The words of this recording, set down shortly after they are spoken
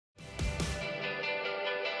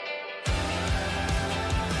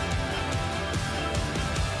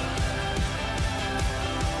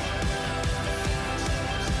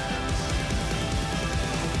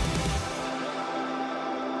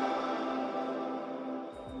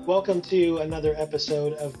Welcome to another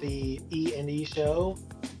episode of the E+E Show,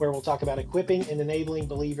 where we'll talk about equipping and enabling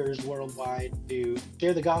believers worldwide to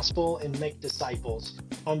share the gospel and make disciples.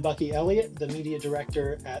 I'm Bucky Elliott, the media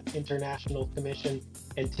director at International Commission,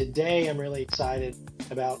 and today I'm really excited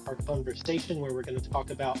about our conversation where we're going to talk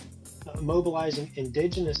about mobilizing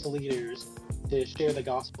indigenous leaders to share the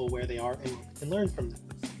gospel where they are and learn from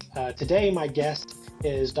them. Today, my guest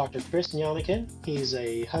is Dr. Gnanakan. He's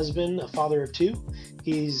a husband, a father of two.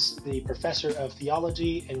 He's the professor of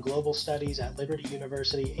theology and global studies at Liberty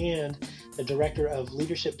University and the director of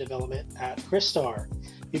leadership development at Christar.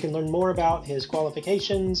 You can learn more about his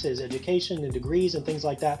qualifications, his education and degrees and things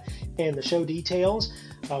like that, and the show details.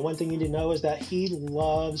 One thing you need to know is that he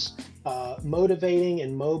loves motivating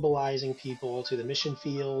and mobilizing people to the mission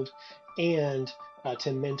field and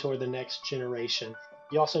to mentor the next generation.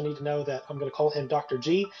 You also need to know that I'm going to call him Dr.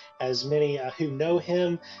 G, as many who know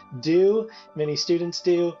him do, many students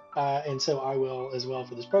do, and so I will as well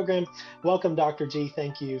for this program. Welcome, Dr. G.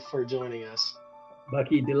 Thank you for joining us.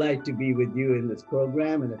 Bucky, delight to be with you in this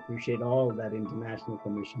program and appreciate all that International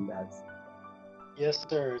Commission does. Yes,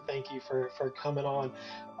 sir. Thank you for coming on.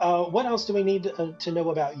 What else do we need to know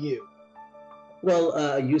about you?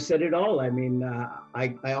 Well, you said it all. I mean,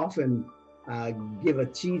 I often give a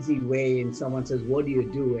cheesy way and someone says, what do you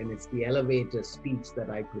do? And it's the elevator speech that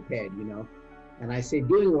I prepared, and I say,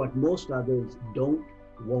 doing what most others don't,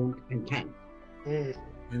 won't, and can't.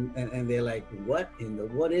 And they're like, what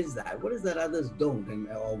is that? What is that others don't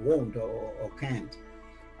or won't or can't?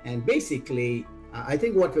 And basically, I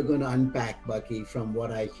think what we're going to unpack, Bucky, from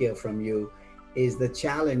what I hear from you, is the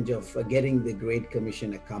challenge of getting the Great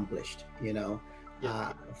Commission accomplished,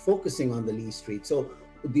 focusing on the least street. So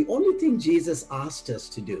the only thing Jesus asked us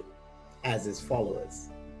to do as his followers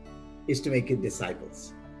is to make it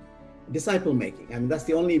disciples. Disciple making. I mean, that's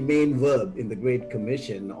the only main verb in the Great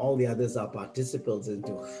Commission. All the others are participles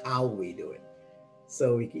into how we do it.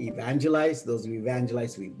 So we evangelize, those we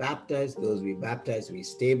evangelize, we baptize, those we baptize, we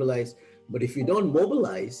stabilize. But if you don't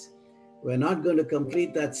mobilize, we're not going to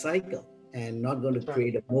complete that cycle and not going to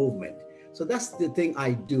create a movement. So that's the thing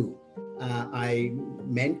I do. I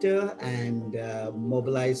mentor and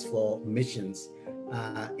mobilize for missions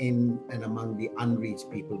in and among the unreached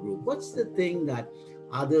people group. What's the thing that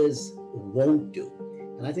others won't do?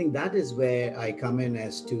 And I think that is where I come in,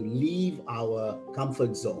 as to leave our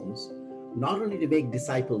comfort zones, not only to make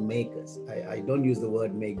disciple makers. I don't use the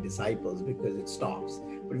word make disciples because it stops.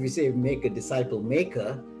 But if you say make a disciple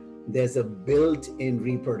maker, there's a built-in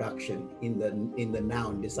reproduction in the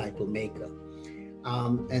noun disciple maker.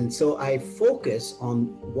 And so I focus on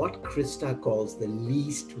what Christar calls the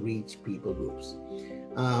least reached people groups.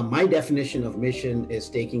 My definition of mission is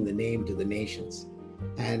taking the name to the nations.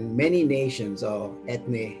 And many nations, or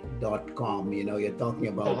ethne.com, you're talking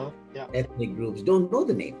about ethnic groups, don't know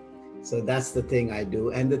the name. So that's the thing I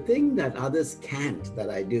do. And the thing that others can't,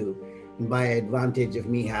 that I do, by advantage of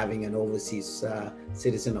me having an overseas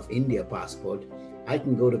citizen of India passport, I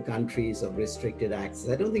can go to countries of restricted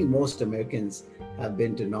access. I don't think most Americans have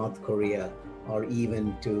been to North Korea or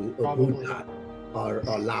even to Bhutan or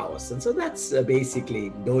Laos. And so that's basically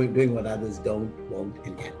doing what others don't, won't,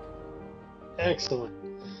 and can't. Excellent.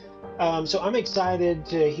 So I'm excited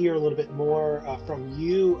to hear a little bit more from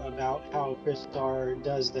you about how Christar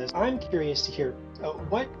does this. I'm curious to hear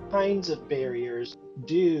what kinds of barriers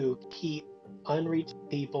do keep unreached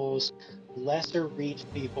peoples, lesser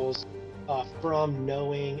reached peoples from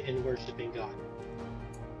knowing and worshiping God?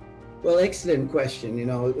 Well, excellent question.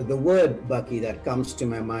 The word, Bucky, that comes to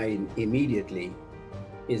my mind immediately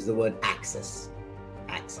is the word access.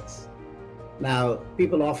 Access. Now,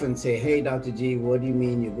 people often say, hey, Dr. G, what do you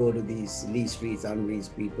mean you go to these least streets,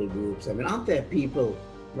 unreached people groups? I mean, aren't there people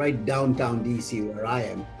right downtown DC where I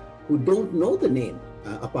am who don't know the name,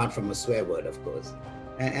 apart from a swear word, of course?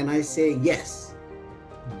 And I say, yes.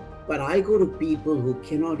 But I go to people who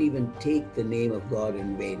cannot even take the name of God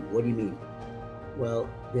in vain. What do you mean? Well,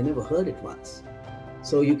 they never heard it once.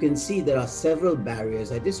 So you can see there are several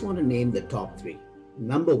barriers. I just want to name the top three.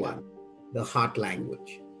 Number one, the heart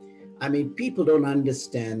language. I mean, people don't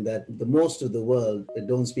understand that the most of the world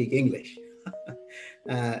don't speak English.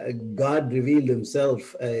 God revealed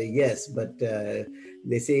himself, yes, but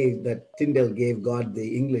they say that Tyndale gave God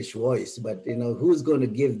the English voice, but who's going to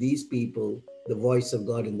give these people the voice of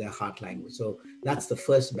God in their heart language? So that's the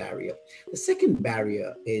first barrier. The second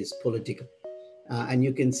barrier is political. And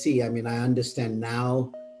you can see, I mean, I understand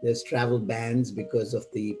now there's travel bans because of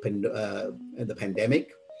the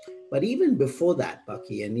pandemic. But even before that,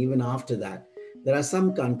 Bucky, and even after that, there are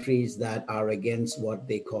some countries that are against what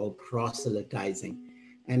they call proselytizing.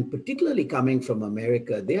 And particularly coming from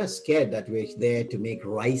America, they are scared that we're there to make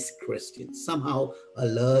rice Christians, somehow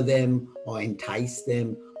allure them or entice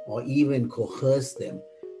them or even coerce them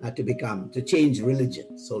to change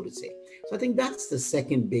religion, so to say. So I think that's the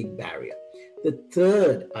second big barrier. The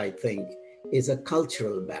third, I think, is a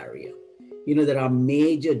cultural barrier. There are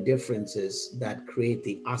major differences that create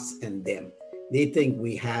the us and them. They think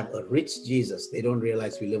we have a rich Jesus. They don't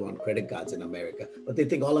realize we live on credit cards in America, but they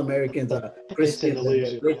think all Americans are It's an Christians and they're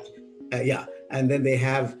illusion. rich. Yeah. And then they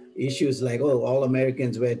have issues like, oh, all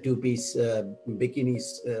Americans wear two-piece bikinis,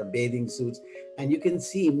 bathing suits. And you can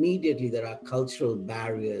see immediately there are cultural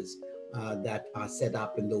barriers that are set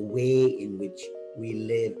up in the way in which we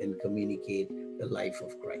live and communicate the life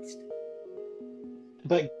of Christ.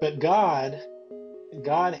 But God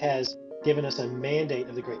has given us a mandate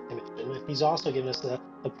of the Great Commission. He's also given us the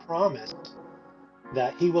promise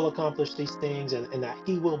that he will accomplish these things and that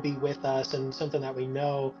he will be with us. And something that we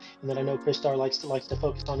know and that I know Christar likes to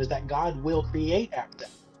focus on is that God will create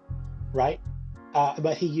access, right?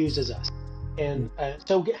 But he uses us. And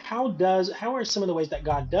so how are some of the ways that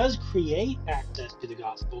God does create access to the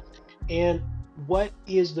gospel, and what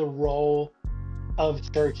is the role of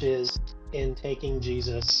churches in taking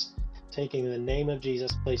the name of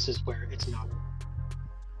Jesus places where it's not?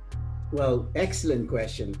 Well, excellent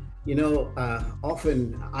question.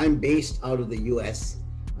 Often I'm based out of the US.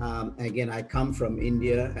 Again, I come from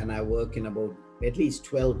India and I work in about at least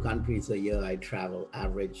 12 countries a year. I travel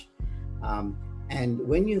average. And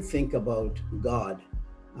when you think about God,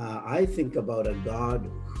 I think about a God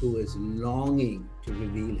who is longing to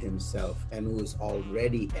reveal himself and who is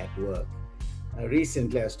already at work.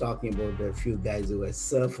 Recently, I was talking about a few guys who are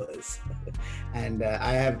surfers, and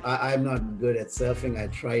I'm not good at surfing. I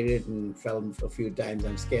tried it and fell a few times.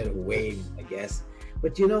 I'm scared of waves, I guess.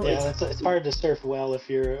 But it's hard to surf well if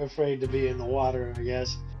you're afraid to be in the water, I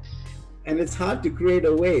guess. And it's hard to create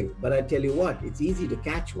a wave. But I tell you what, it's easy to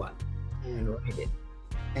catch one and ride it.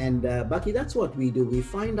 And Bucky, that's what we do. We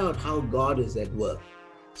find out how God is at work.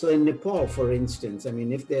 So in Nepal, for instance,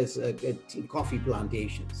 if there's coffee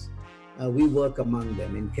plantations. We work among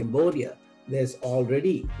them. In Cambodia, there's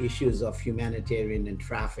already issues of humanitarian and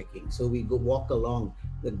trafficking. So we go walk along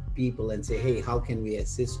with people and say, hey, how can we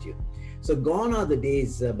assist you? So gone are the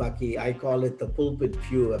days, Bucky, I call it the pulpit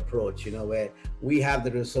pew approach, where we have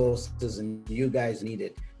the resources and you guys need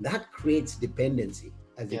it. That creates dependency,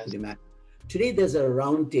 as you could imagine. Today, there's a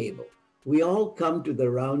round table. We all come to the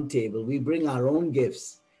round table. We bring our own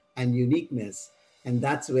gifts and uniqueness. And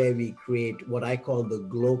that's where we create what I call the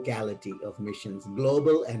glocality of missions,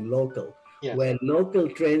 global and local, where local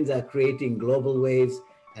trends are creating global waves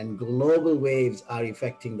and global waves are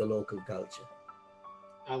affecting the local culture.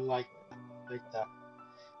 I like that.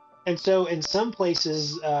 And so in some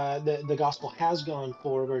places, the gospel has gone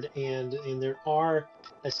forward and there are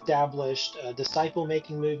established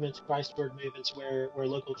disciple-making movements, Christ-word movements where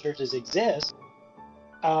local churches exist,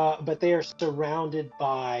 but they are surrounded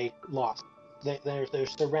by lost. They're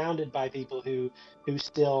surrounded by people who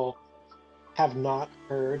still have not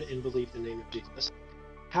heard and believed the name of Jesus.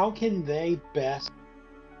 How can they best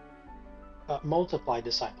multiply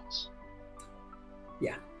disciples?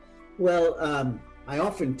 Yeah. Well, I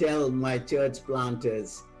often tell my church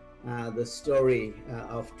planters the story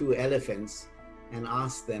of two elephants and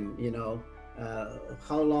ask them,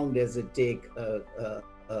 how long does it take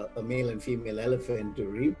a male and female elephant to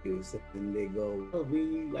reproduce? And they go,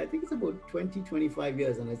 well, I think it's about 20, 25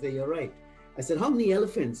 years. And I say, you're right. I said, how many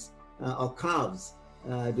elephants or calves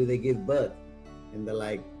do they give birth? And they're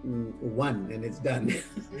like, one, and it's done.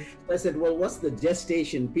 So I said, well, what's the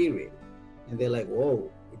gestation period? And they're like, whoa,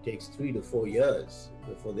 it takes 3 to 4 years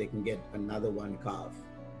before they can get another one calf.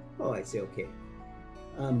 Oh, I say, okay.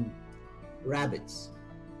 Rabbits.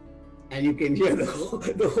 And you can hear the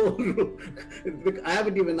whole room. I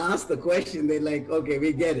haven't even asked the question. They're like, okay,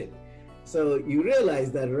 we get it. So you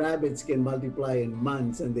realize that rabbits can multiply in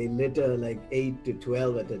months and they litter like 8 to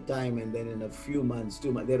 12 at a time. And then in a few months,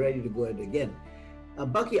 2 months, they're ready to go out again.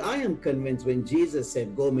 Bucky, I am convinced when Jesus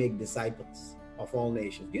said, go make disciples of all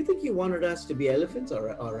nations, do you think he wanted us to be elephants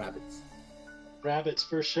or rabbits? Rabbits,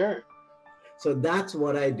 for sure. So that's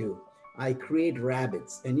what I do. I create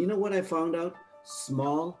rabbits. And you know what I found out?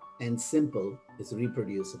 Small and simple is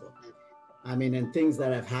reproducible. And things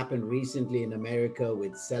that have happened recently in America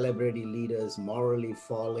with celebrity leaders morally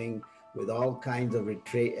falling, with all kinds of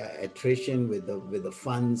attrition with the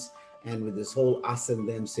funds and with this whole us and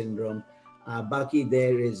them syndrome. Bucky,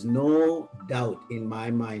 there is no doubt in my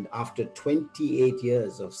mind, after 28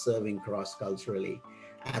 years of serving cross-culturally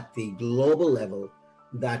at the global level,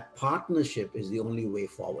 that partnership is the only way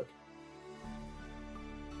forward.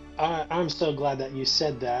 I'm so glad that you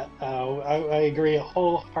said that. I agree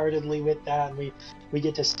wholeheartedly with that. And we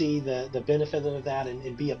get to see the benefit of that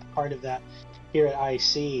and be a part of that here at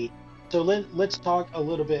IC. So let's talk a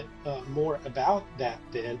little bit more about that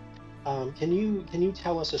then. Can you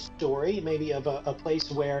tell us a story maybe of a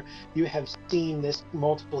place where you have seen this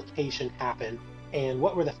multiplication happen, and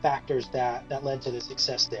what were the factors that led to the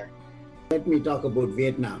success there? Let me talk about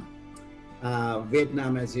Vietnam.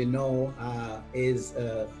 Vietnam, as you know, is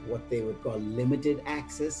what they would call limited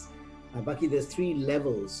access. Bucky, there's three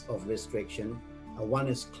levels of restriction. One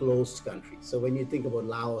is closed country. So when you think about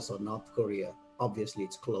Laos or North Korea, obviously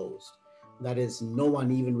it's closed. That is, no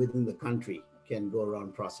one even within the country can go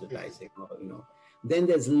around proselytizing. Then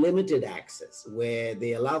there's limited access, where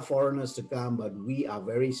they allow foreigners to come, but we are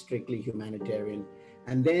very strictly humanitarian.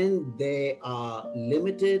 And then they are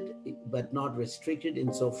limited but not restricted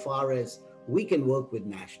insofar as we can work with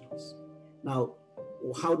nationals. Now,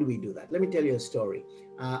 how do we do that? Let me tell you a story.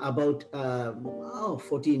 About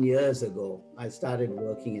 14 years ago, I started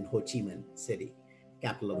working in Ho Chi Minh City,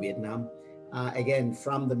 capital of Vietnam. Again,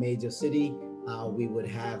 from the major city, we would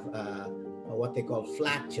have what they call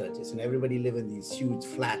flat churches, and everybody live in these huge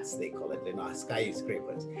flats, they call it,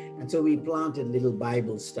 skyscrapers. And so we planted little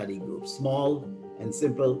Bible study groups, small and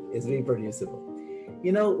simple, is reproducible.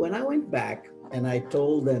 When I went back and I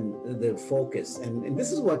told them the focus, and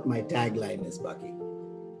this is what my tagline is, Bucky: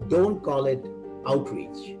 don't call it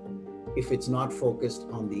outreach if it's not focused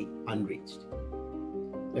on the unreached.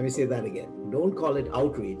 Let me say that again. Don't call it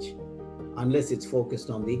outreach unless it's focused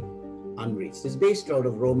on the unreached. It's based out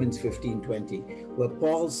of Romans 15:20, where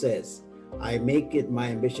Paul says, I make it my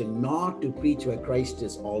ambition not to preach where Christ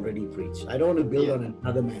is already preached. I don't want to build on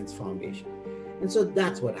another man's foundation. And so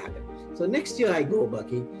that's what happened. So next year I go,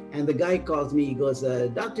 Bucky, and the guy calls me. He goes,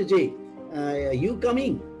 Dr. J, are you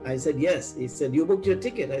coming? I said, yes. He said, you booked your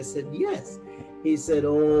ticket? I said, yes. He said,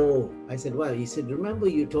 oh. I said, well. He said, remember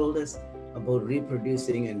you told us about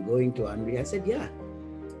reproducing and going to unreached? I said, yeah.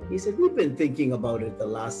 He said, we've been thinking about it the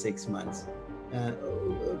last 6 months.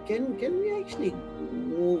 Can we actually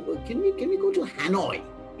move? Can we go to Hanoi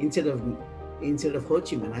instead of Ho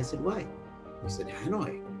Chi Minh? I said, why? He said,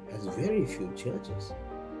 Hanoi has very few churches,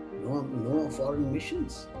 no foreign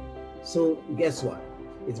missions. So guess what?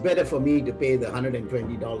 It's better for me to pay the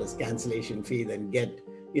 $120 cancellation fee than get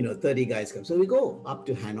 30 guys come. So we go up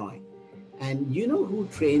to Hanoi, and you know who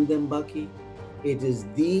trained them, Bucky? It is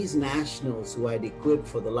these nationals who I'd equipped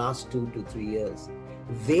for the last 2 to 3 years.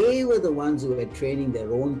 They were the ones who were training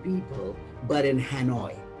their own people, but in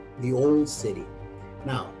Hanoi, the old city.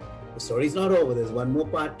 Now, the story's not over. There's one more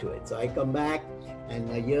part to it. So I come back, and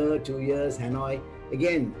a year, 2 years, Hanoi.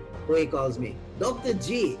 Again, Hui calls me, Dr.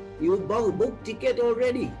 G, you booked ticket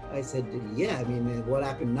already? I said, yeah, what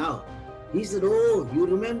happened now? He said, oh, you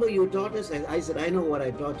remember you taught us? I said, I know what I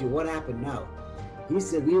taught you. What happened now? He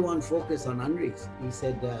said, we want focus on unreached. He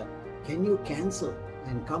said, can you cancel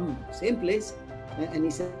and come same place? And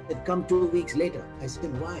he said, come 2 weeks later. I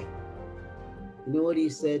said, why? You know what he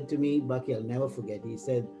said to me, Bucky? I'll never forget. He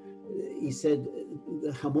said,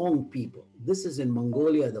 the Hmong people, this is in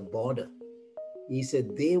Mongolia, the border. He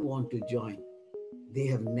said, they want to join. They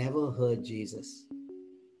have never heard Jesus.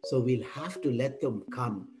 So we'll have to let them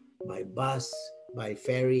come by bus, by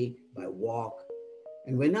ferry, by walk.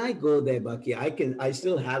 And when I go there, Bucky, I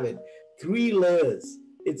still have it. 3 layers.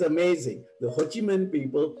 It's amazing. The Ho Chi Minh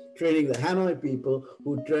people training the Hanoi people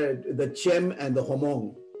who train the Chem and the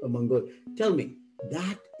Hmong, the Mongol. Tell me,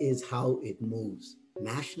 that is how it moves.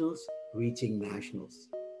 Nationals reaching nationals.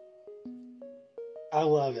 I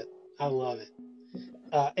love it. I love it.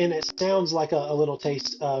 And it sounds like a little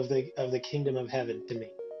taste of the kingdom of heaven to me.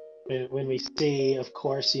 When we see, of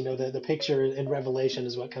course, the picture in Revelation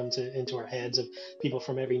is what comes into our heads of people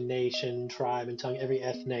from every nation, tribe, and tongue, every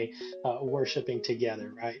ethne worshiping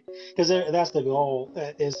together, right? Because that's the goal,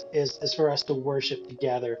 is for us to worship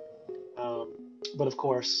together. But of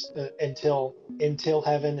course, until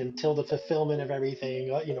heaven, until the fulfillment of everything,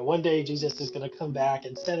 one day Jesus is going to come back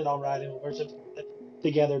and set it all right, and we'll worship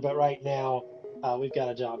together. But right now, we've got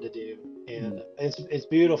a job to do, and it's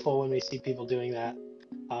beautiful when we see people doing that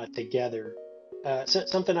together. So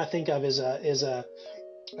something I think of is a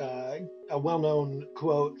well-known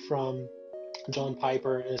quote from John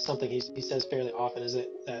Piper, and it's something he says fairly often, is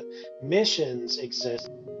that missions exist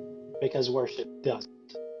because worship doesn't.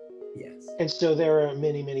 Yes. And so there are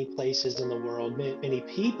many, many places in the world, many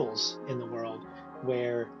peoples in the world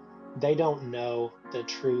where they don't know the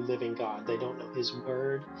true living God. They don't know his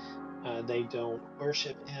word. They don't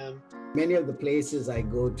worship him. Many of the places I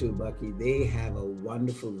go to, Bucky, they have a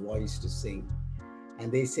wonderful voice to sing.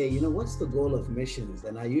 And they say, you know, what's the goal of missions?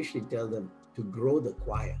 And I usually tell them to grow the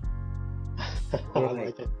choir. I They're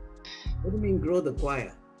like it. what do you mean grow the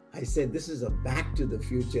choir? I said, this is a back to the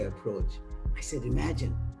future approach. I said,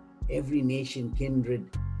 imagine every nation, kindred,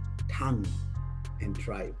 tongue, and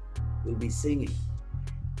tribe will be singing.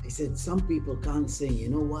 I said, some people can't sing. You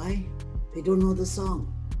know why? They don't know the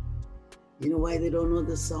song. You know why they don't know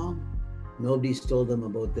the song? Nobody's told them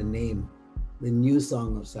about the name, the new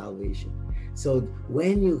song of salvation. So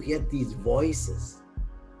when you get these voices,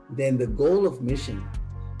 then the goal of mission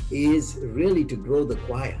is really to grow the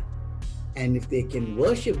choir. And if they can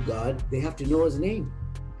worship God, they have to know his name.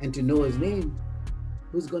 And to know his name,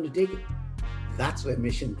 who's going to take it? That's where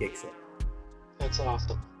mission kicks in. That's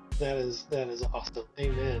awesome. That is awesome.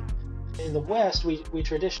 Amen. In the West, we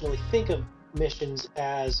traditionally think of missions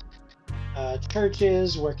as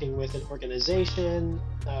churches working with an organization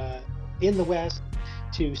in the West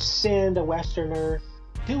to send a Westerner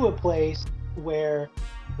to a place where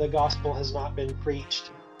the gospel has not been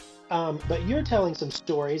preached. But you're telling some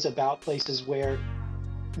stories about places where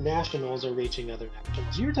nationals are reaching other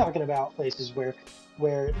nationals. You're talking about places where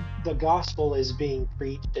the gospel is being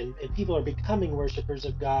preached and people are becoming worshipers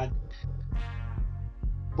of God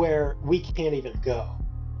where we can't even go,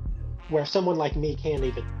 where someone like me can't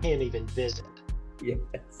even visit. Yes.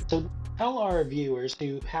 So tell our viewers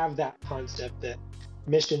who have that concept that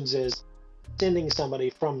missions is sending somebody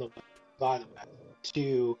from the West, by the West,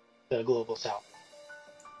 to the global South,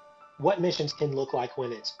 what missions can look like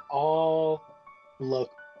when it's all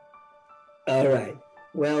local. All right.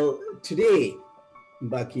 Well, today,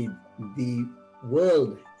 Bucky, the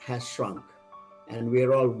world has shrunk and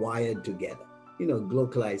we're all wired together. You know,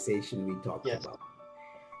 globalization we talked Yes. about.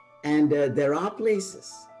 And there are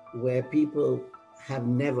places where people have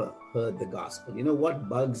never heard the gospel. You know, what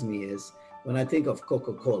bugs me is when I think of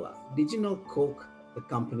Coca-Cola. Did you know Coke, the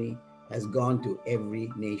company, has gone to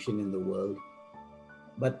every nation in the world,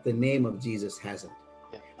 but the name of Jesus hasn't?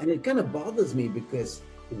 Yeah. And it kind of bothers me because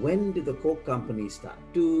when did the Coke company start?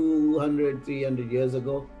 200, 300 years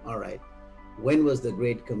ago? All right. When was the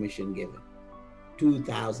Great Commission given?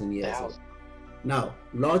 2,000 years ago. Now,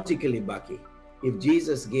 logically, Bucky, if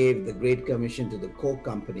Jesus gave the Great Commission to the Coke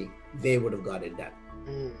company, they would have got it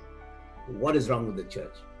done. What is wrong with the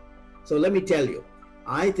church? So let me tell you,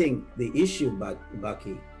 I think the issue,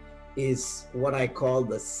 Bucky, is what I call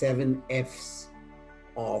the 7 F's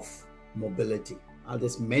of mobility. I'll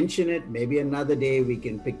just mention it. Maybe another day we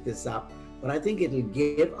can pick this up. But I think it'll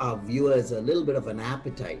give our viewers a little bit of an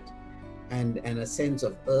appetite and a sense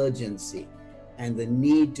of urgency and the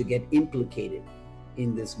need to get implicated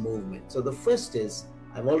in this movement. So the first is,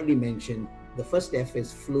 I've already mentioned, the first F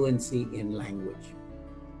is fluency in language.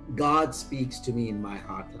 God speaks to me in my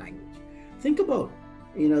heart language. Think about,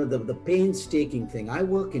 you know, the painstaking thing. I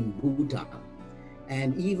work in Bhutan.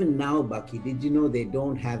 And even now, Bucky, did you know they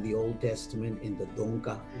don't have the Old Testament in the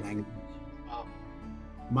Donka language? Wow.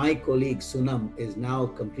 My colleague Sunam is now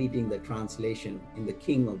completing the translation in the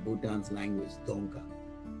king of Bhutan's language, Donka.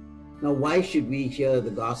 Now, why should we hear the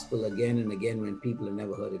gospel again and again when people have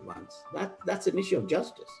never heard it once? That's an issue of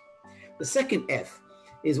justice. The second F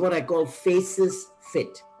is what I call faces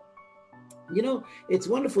fit. You know, it's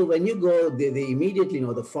wonderful when you go, they immediately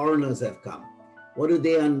know the foreigners have come. What do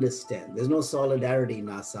they understand? There's no solidarity in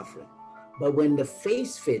our suffering. But when the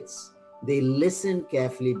face fits, they listen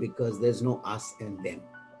carefully because there's no us and them.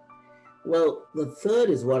 Well, the third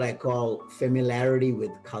is what I call familiarity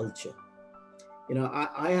with culture. You know,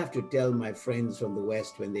 I have to tell my friends from the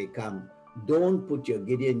West when they come, don't put your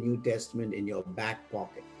Gideon New Testament in your back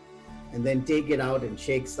pocket and then take it out and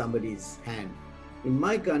shake somebody's hand. In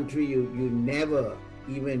my country, you never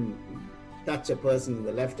even touch a person in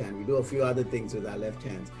the left hand. We do a few other things with our left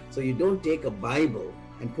hands. So you don't take a Bible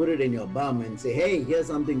and put it in your bum and say, hey, here's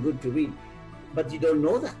something good to read. But you don't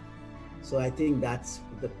know that. So I think that's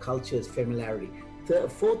the culture's familiarity.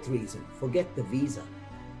 Fourth reason, forget the visa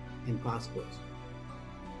and passports.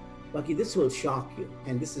 Bucky, this will shock you.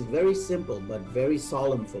 And this is very simple, but very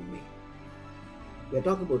solemn for me. We're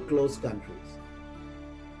talking about closed countries.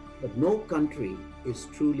 But no country is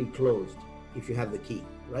truly closed if you have the key,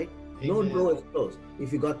 right? No door is closed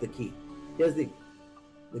if you got the key. Here's the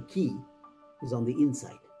key is on the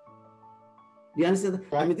inside. Do you understand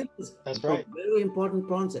that? Right. I mean, That's right. A very important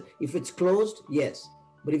concept. If it's closed, yes.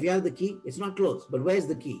 But if you have the key, it's not closed. But where's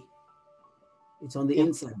the key? It's on the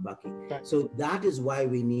inside, Bucky. Right. So that is why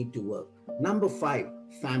we need to work. Number 5,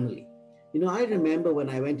 family. You know, I remember when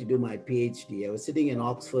I went to do my PhD, I was sitting in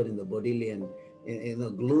Oxford in the Bodleian in the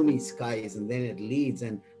gloomy skies, and then at Leeds,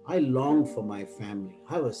 and I longed for my family.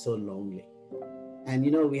 I was so lonely. And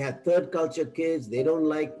we had third culture kids. They don't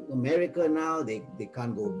like America now. They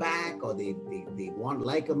can't go back, or they want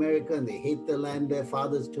like America and they hate the land their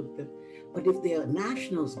fathers took them. But if they are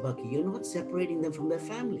nationals, Bucky, you're not separating them from their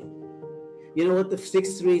family. You know what the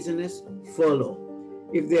sixth reason is? Furlough.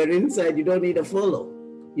 If they're inside, you don't need a furlough.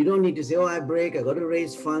 You don't need to say, oh, I break, I got to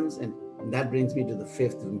raise funds. And that brings me to the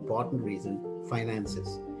fifth important reason,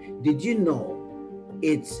 finances. Did you know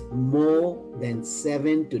it's more than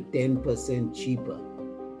 7 to 10% cheaper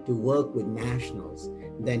to work with nationals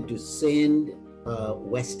than to send a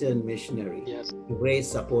Western missionary to raise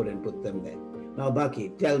support and put them there? Now, Bucky,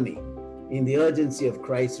 tell me, in the urgency of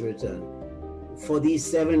Christ's return, for these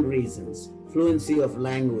 7 reasons, fluency of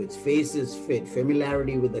language, faces fit,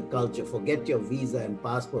 familiarity with the culture, forget your visa and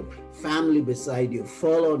passport, family beside you,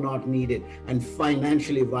 furlough not needed, and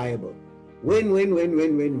financially viable. Win, win, win,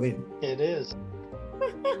 win, win, win. It is.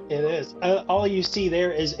 It is. All you see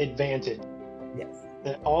there is advantage. Yes.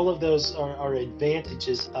 All of those are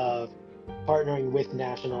advantages of partnering with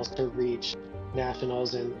nationals to reach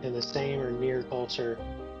nationals in the same or near culture.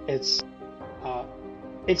 It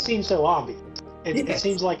seems so obvious. It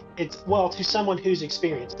seems like it's, well, to someone who's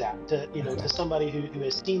experienced that, to somebody who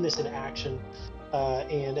has seen this in action.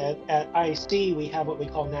 And at IC, we have what we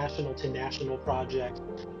call national to national project,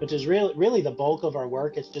 which is really the bulk of our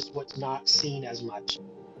work. It's just what's not seen as much.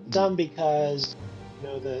 Some because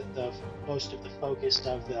the most of the focus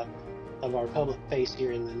of our public face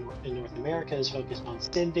here in North America is focused on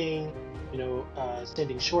sending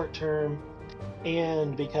short term,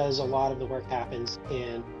 and because a lot of the work happens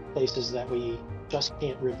in places that we just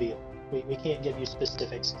can't reveal. We can't give you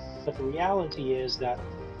specifics, but the reality is that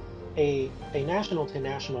a national to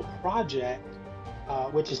national project,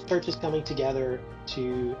 which is churches coming together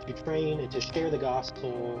to train and to share the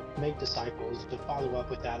gospel, make disciples, to follow up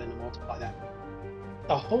with that and to multiply that.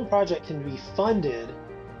 A whole project can be funded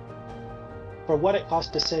for what it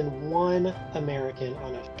costs to send one American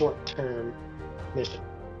on a short-term mission.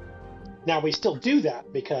 Now, we still do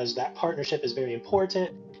that because that partnership is very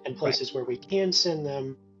important and places where we can send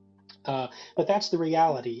them. But that's the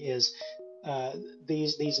reality is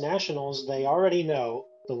these nationals, they already know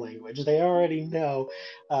the language. They already know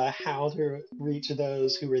how to reach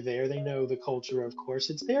those who are there. They know the culture, of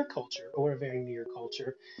course. It's their culture or a very near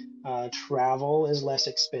culture. Travel is less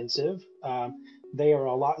expensive. They are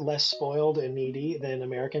a lot less spoiled and needy than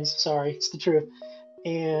Americans. Sorry, it's the truth.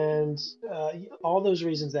 And all those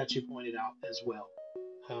reasons that you pointed out as well.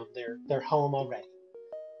 They're home already.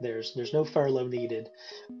 There's no furlough needed.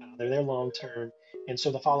 They're there long term. And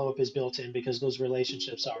so the follow-up is built in because those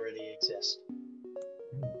relationships already exist.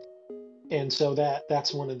 And so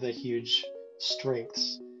that's one of the huge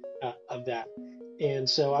strengths of that. And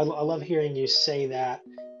so I love hearing you say that.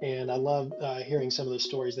 And I love hearing some of the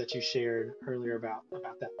stories that you shared earlier about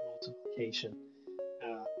that multiplication.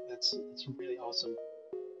 That's really awesome.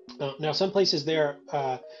 Now, some places there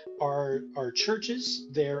are churches,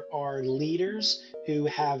 there are leaders who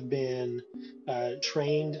have been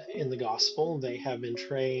trained in the gospel. They have been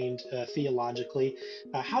trained theologically.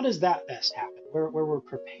 How does that best happen? Where we're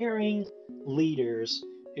preparing leaders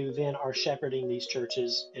who then are shepherding these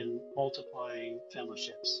churches and multiplying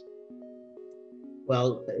fellowships?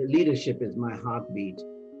 Well, leadership is my heartbeat.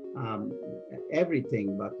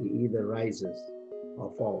 Everything, Bucky, either rises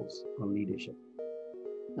or falls on leadership.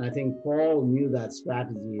 And I think Paul knew that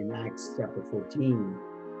strategy in Acts chapter 14.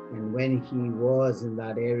 And when he was in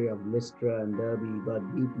that area of Lystra and Derbe, he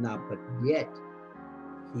got beaten up, but yet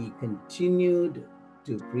he continued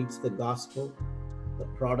to preach the gospel. The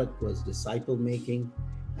product was disciple making,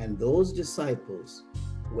 and those disciples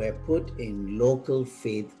were put in local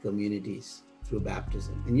faith communities through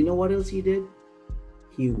baptism. And you know what else he did?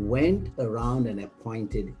 He went around and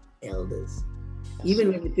appointed elders.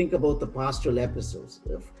 Even when you think about the pastoral epistles,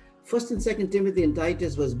 1st and 2nd Timothy and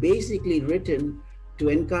Titus was basically written to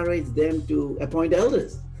encourage them to appoint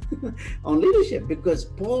elders on leadership, because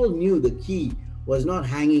Paul knew the key was not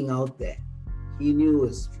hanging out there. He knew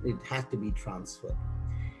it had to be transferred.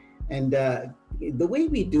 And the way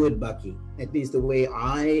we do it, Bucky, at least the way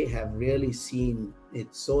I have really seen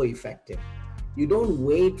it so effective, you don't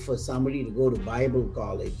wait for somebody to go to Bible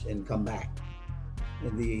college and come back.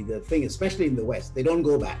 The thing, especially in the West, they don't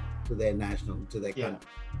go back to their country.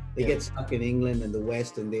 They get stuck in England and the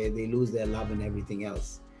West, and they lose their love and everything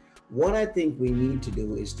else. What I think we need to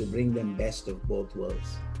do is to bring them best of both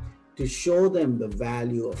worlds, to show them the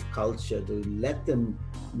value of culture, to let them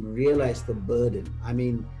realize the burden. I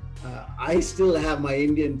mean, I still have my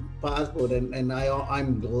Indian passport, and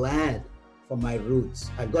I'm glad for my roots.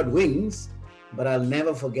 I've got wings, but I'll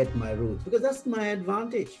never forget my roots, because that's my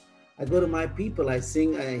advantage. I go to my people, I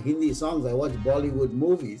sing Hindi songs, I watch Bollywood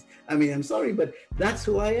movies. I mean, I'm sorry, but that's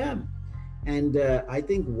who I am. And I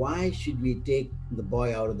think, why should we take the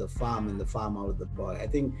boy out of the farm and the farm out of the boy? I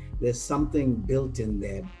think there's something built in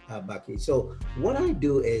there, Bucky. So what I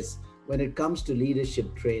do is, when it comes to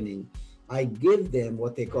leadership training, I give them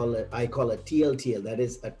what I call a TLTL, that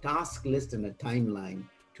is a task list and a timeline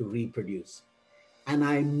to reproduce. And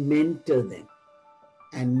I mentor them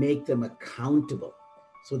and make them accountable.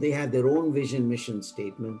 So they have their own vision, mission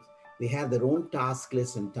statements. They have their own task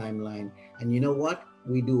list and timeline. And you know what?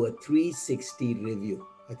 We do a 360 review.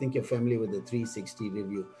 I think you're familiar with the 360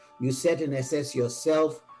 review. You set and assess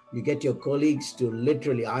yourself. You get your colleagues to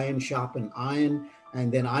literally iron sharpen iron.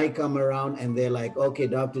 And then I come around and they're like, okay,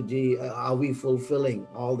 Dr. G, are we fulfilling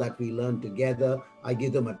all that we learned together? I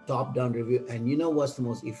give them a top-down review. And you know what's the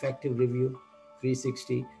most effective review?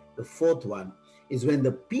 360. The fourth one is when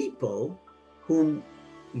the people whom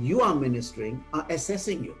you are ministering are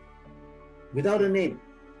assessing you without a name.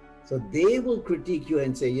 So they will critique you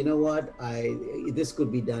and say, you know what, this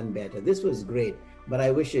could be done better. This was great, but I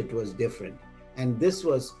wish it was different. And this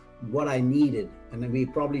was what I needed. And we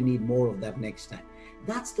probably need more of that next time.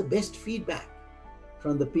 That's the best feedback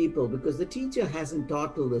from the people, because the teacher hasn't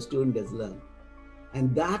taught till the student has learned.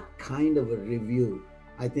 And that kind of a review,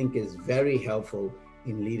 I think, is very helpful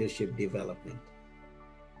in leadership development.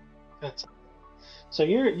 So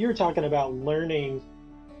you're talking about learning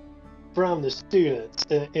from the students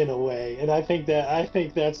in a way, and I think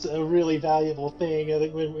that's a really valuable thing. I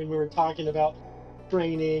think when we're talking about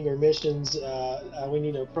training or missions, we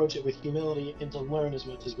need to approach it with humility and to learn as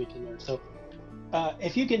much as we can learn. So,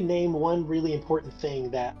 if you can name one really important thing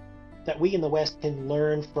that we in the West can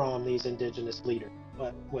learn from these indigenous leaders,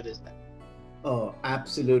 what is that? Oh,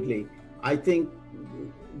 absolutely. I think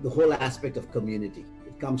the whole aspect of community,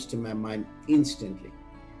 it comes to my mind instantly.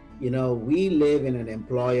 You know, we live in an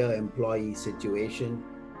employer-employee situation.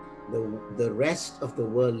 The rest of the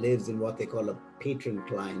world lives in what they call a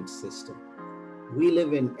patron-client system. We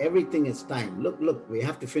live in everything is time. Look, we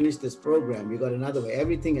have to finish this program. We got another way.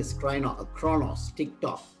 Everything is chronos,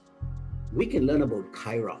 tick-tock. We can learn about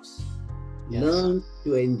kairos. Yes. Learn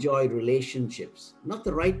to enjoy relationships. Not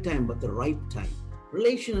the right time, but the right time.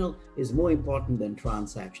 Relational is more important than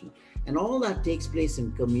transactional. And all that takes place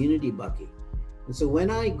in community, Bucky. And so when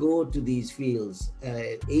I go to these fields,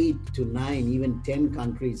 8 to 9, even 10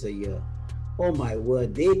 countries a year, oh my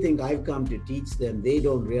word, they think I've come to teach them. They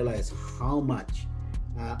don't realize how much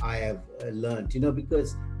I have learned,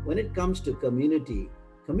 because when it comes to community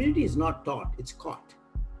is not taught, it's caught.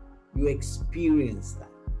 You experience that.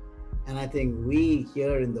 And I think we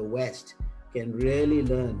here in the West can really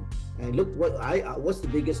learn. And look, what's the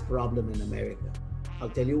biggest problem in America? I'll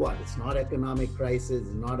tell you what, it's not economic crisis,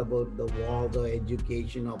 it's not about the wars or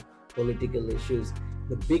education or political issues.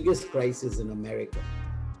 The biggest crisis in America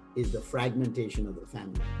is the fragmentation of the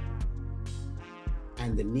family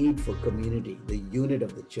and the need for community, the unit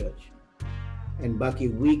of the church. And Bucky,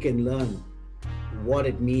 we can learn what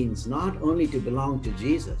it means not only to belong to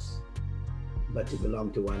Jesus, but to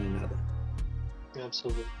belong to one another.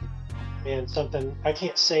 Absolutely. And something, I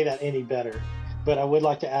can't say that any better, but I would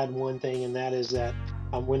like to add one thing, and that is that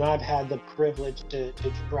when I've had the privilege to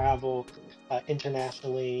travel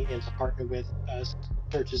internationally and to partner with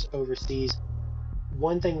churches overseas,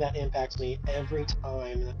 one thing that impacts me every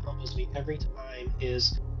time, that humbles me every time,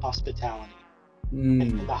 is hospitality.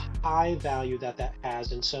 And the high value that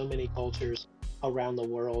has in so many cultures around the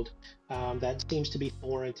world, that seems to be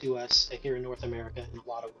foreign to us here in North America in a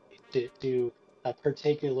lot of ways,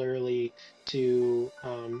 particularly to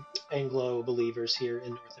Anglo believers here in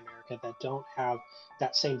North America that don't have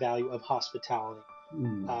that same value of hospitality.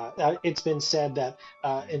 It's been said that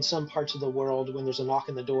in some parts of the world, when there's a knock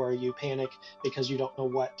on the door, you panic because you don't know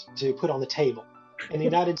what to put on the table. In the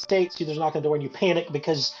United States, there's a knock on the door and you panic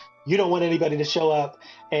because you don't want anybody to show up,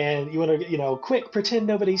 and you want to, quick, pretend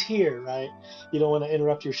nobody's here, right? You don't want to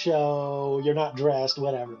interrupt your show, you're not dressed,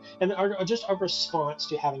 whatever. And our response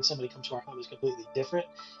to having somebody come to our home is completely different.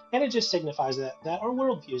 And it just signifies that our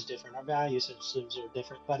worldview is different, our value systems are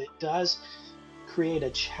different, but it does create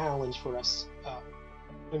a challenge for us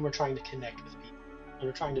when we're trying to connect with people, when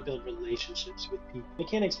we're trying to build relationships with people. We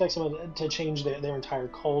can't expect someone to change their entire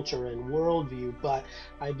culture and worldview, but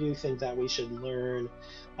I do think that we should learn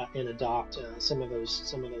and adopt some of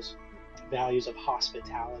those values of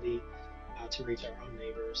hospitality to reach our own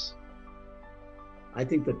neighbors. I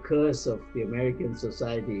think the curse of the American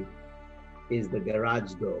society is the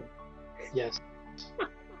garage door. Yes.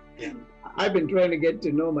 Yeah. I've been trying to get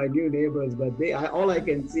to know my new neighbors, but all I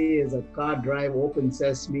can see is a car drive, open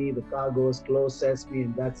sesame, the car goes close sesame,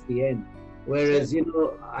 and that's the end. Whereas,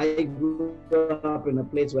 I grew up in a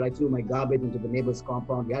place where I threw my garbage into the neighbor's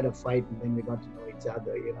compound. We had a fight, and then we got to know each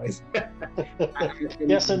other.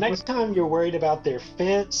 Yeah, so next time you're worried about their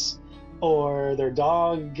fence or their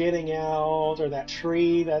dog getting out or that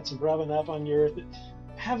tree that's rubbing up on your,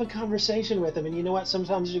 have a conversation with them. And you know what?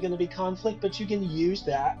 Sometimes there's going to be conflict, but you can use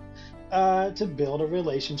that to build a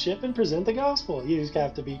relationship and present the gospel. You just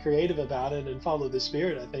have to be creative about it and follow the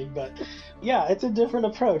Spirit, I think. But yeah, it's a different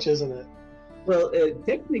approach, isn't it? Well,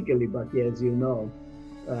 technically, Bucky, as you know,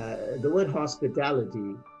 the word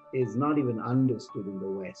hospitality is not even understood in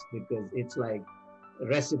the West, because it's like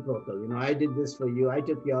reciprocal. I did this for you, I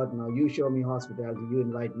took you out, now you show me hospitality, you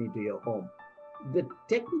invite me to your home. The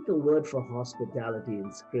technical word for hospitality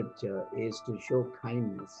in Scripture is to show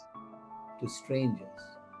kindness to strangers.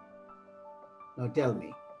 Now tell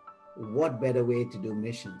me, what better way to do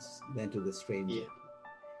missions than to the stranger? Yeah.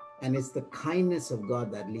 And it's the kindness of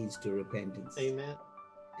God that leads to repentance. Amen.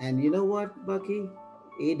 And you know what, Bucky?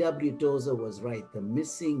 A.W. Tozer was right. The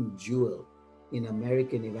missing jewel in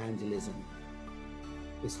American evangelism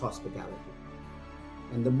is hospitality.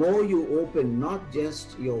 And the more you open not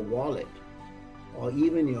just your wallet or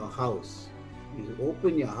even your house, you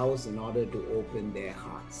open your house in order to open their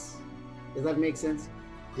hearts. Does that make sense?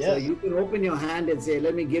 Yes. So you can open your hand and say,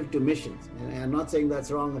 let me give to missions. And I'm not saying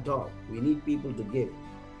that's wrong at all. We need people to give.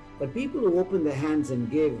 But people who open their hands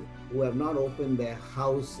and give, who have not opened their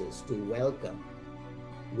houses to welcome,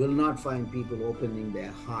 will not find people opening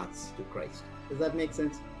their hearts to Christ. Does that make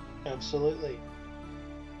sense? Absolutely.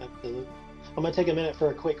 Absolutely. I'm going to take a minute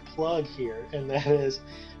for a quick plug here, and that is,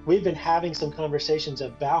 we've been having some conversations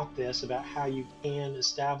about this, about how you can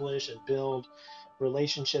establish and build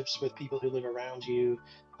relationships with people who live around you,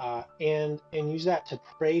 and use that to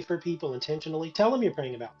pray for people intentionally. Tell them you're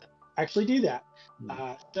praying about them. Actually do that.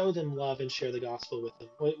 Show them love and share the gospel with them.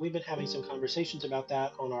 We've been having some conversations about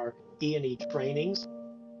that on our E+E trainings,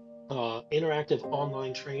 interactive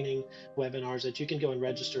online training webinars that you can go and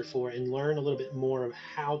register for and learn a little bit more of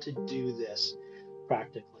how to do this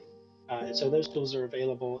practically. And so those tools are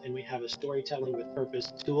available, and we have a storytelling with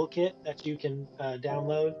purpose toolkit that you can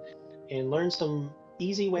download and learn some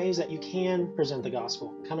easy ways that you can present the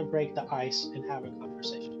gospel, kind of break the ice and have a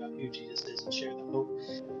conversation about who Jesus is and share the hope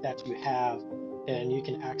that you have. And you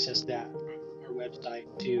can access that from our website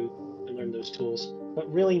to learn those tools.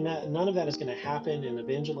 But really, none of that is going to happen, and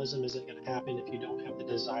evangelism isn't going to happen if you don't have the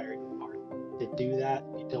desire in your heart to do that.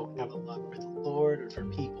 You don't have a love for the Lord or for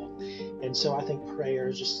people. And so I think prayer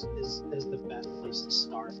is the best place to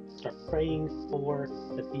start. Start praying for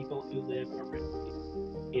the people who live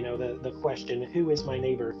around you. The question, who is my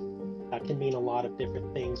neighbor, can mean a lot of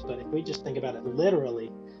different things. But if we just think about it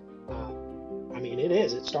literally,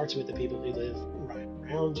 it starts with the people who live right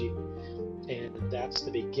around you. And that's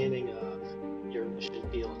the beginning of your mission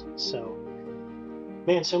field. So,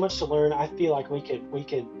 man, so much to learn. I feel like we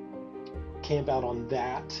could camp out on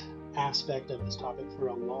that aspect of this topic for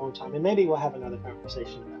a long time, and maybe we'll have another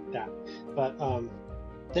conversation about that. But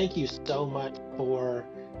thank you so much for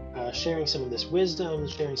sharing some of this wisdom,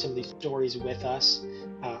 sharing some of these stories with us.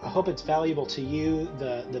 I hope it's valuable to you,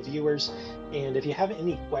 the viewers. And if you have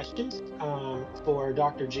any questions for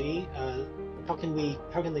Dr. G, how can they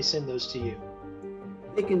send those to you?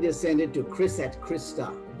 They can just send it to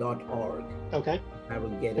chris@christar.org. Okay. I will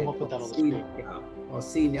get it. We'll put that on the screen. Or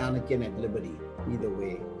see Gnanakan at Liberty. Either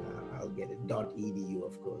way, I'll get it. .edu,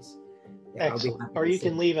 of course. Yeah, excellent. Or you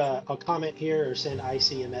can leave a comment here or send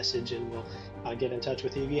IC a message, and we'll get in touch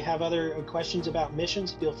with you. If you have other questions about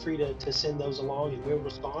missions, feel free to send those along, and we'll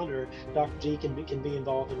respond. Or Dr. G can be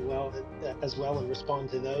involved as well and respond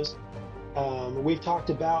to those. We've talked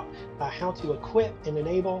about how to equip and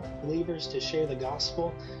enable believers to share the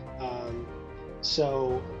gospel.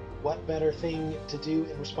 So what better thing to do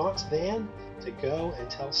in response than to go and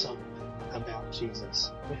tell someone about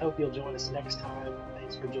Jesus? We hope you'll join us next time.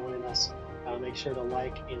 Thanks for joining us. Make sure to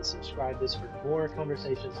like and subscribe this for more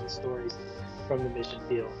conversations and stories from the mission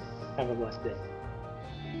field. Have a blessed day.